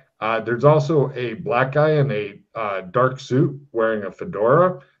that. There's also a black guy in a dark suit wearing a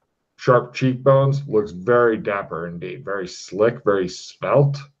fedora, sharp cheekbones, looks very dapper indeed, very slick, very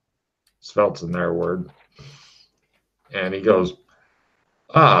svelte. Svelte's in their word. And he goes,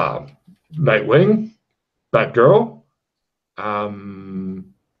 Nightwing, Batgirl.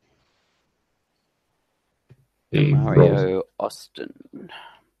 Mario Austin.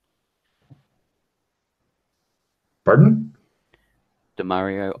 Pardon?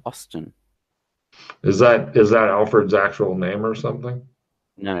 Demario Austin. Is that Alfred's actual name or something?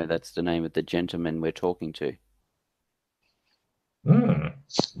 No, that's the name of the gentleman we're talking to.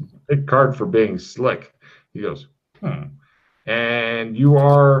 Big card for being slick. He goes, And you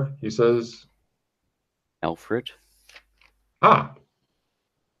are, he says, Alfred. ah.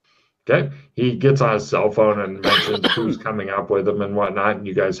 Okay. He gets on his cell phone and mentions who's coming up with him and whatnot. And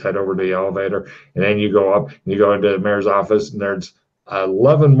you guys head over to the elevator. And then you go up and you go into the mayor's office, and there's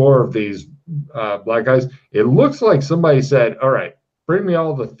 11 more of these black guys. It looks like somebody said, all right, bring me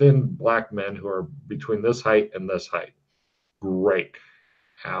all the thin black men who are between this height and this height. Great.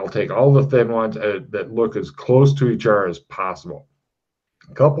 I'll take all the thin ones that look as close to each other as possible.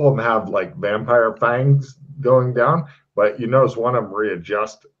 A couple of them have like vampire fangs going down, but you notice one of them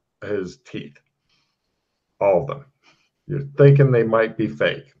readjusts his teeth. All of them. You're thinking they might be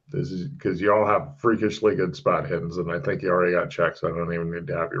fake. This is because you all have freakishly good spot hidden, and I think you already got checked, so I don't even need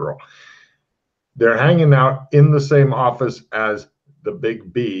to have you roll. They're hanging out in the same office as the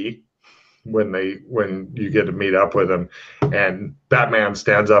big B when you get to meet up with him, and Batman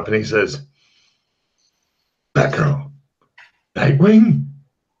stands up and he says, Batgirl, Nightwing,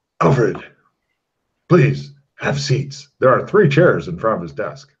 Alfred, please have seats. There are 3 chairs in front of his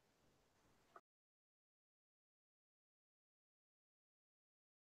desk.